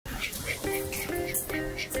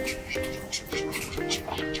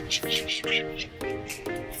So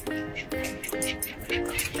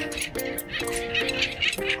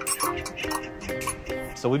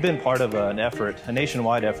we've been part of an effort, a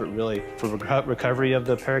nationwide effort really, for recovery of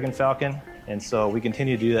the peregrine falcon. And so we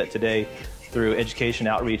continue to do that today through education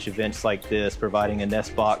outreach events like this, providing a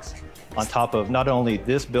nest box on top of not only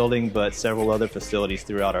this building, but several other facilities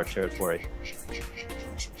throughout our territory.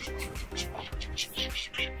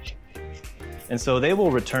 And so they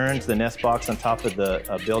will return to the nest box on top of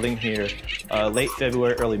the building here late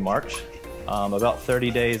February, early March. About 30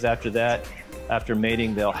 days after that, after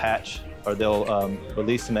mating, they'll hatch, or they'll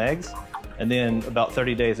release some eggs. And then about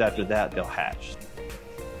 30 days after that, they'll hatch.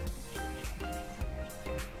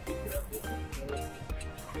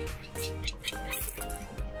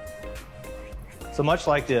 So much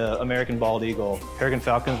like the American bald eagle, peregrine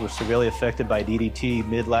falcons were severely affected by DDT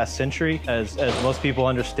mid-last century. As most people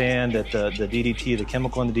understand that the DDT, the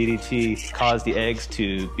chemical in the DDT, caused the eggs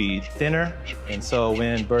to be thinner. And so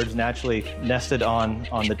when birds naturally nested on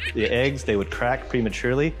the eggs, they would crack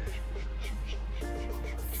prematurely.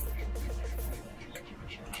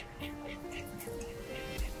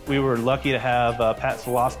 We were lucky to have Pat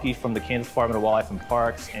Solosky from the Kansas Department of Wildlife and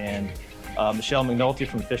Parks and Michelle McNulty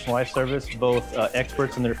from the Fish and Life Service, both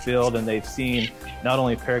experts in their field, and they've seen not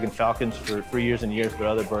only peregrine falcons for years and years, but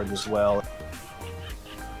other birds as well.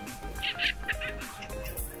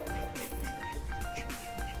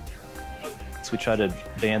 So we try to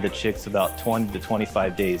band the chicks about 20 to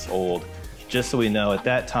 25 days old, just so we know at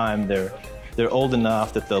that time they're old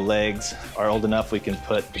enough that the legs are old enough we can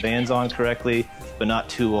put the bands on correctly, but not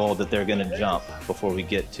too old that they're going to jump before we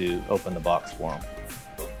get to open the box for them.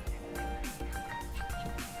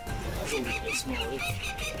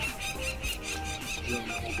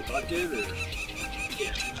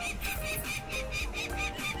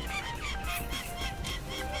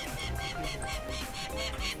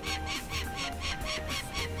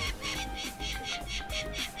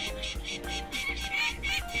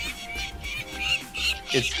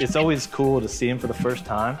 It's always cool to see them for the first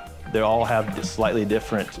time. They all have just slightly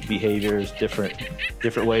different behaviors, different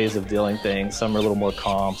ways of dealing things. Some are a little more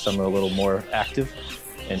calm, some are a little more active.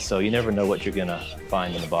 And so you never know what you're gonna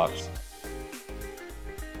find in the box.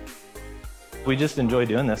 We just enjoy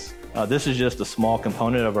doing this. This is just a small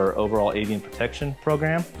component of our overall avian protection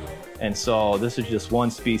program. And so this is just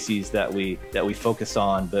one species that we focus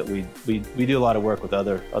on, but we do a lot of work with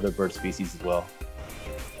other bird species as well.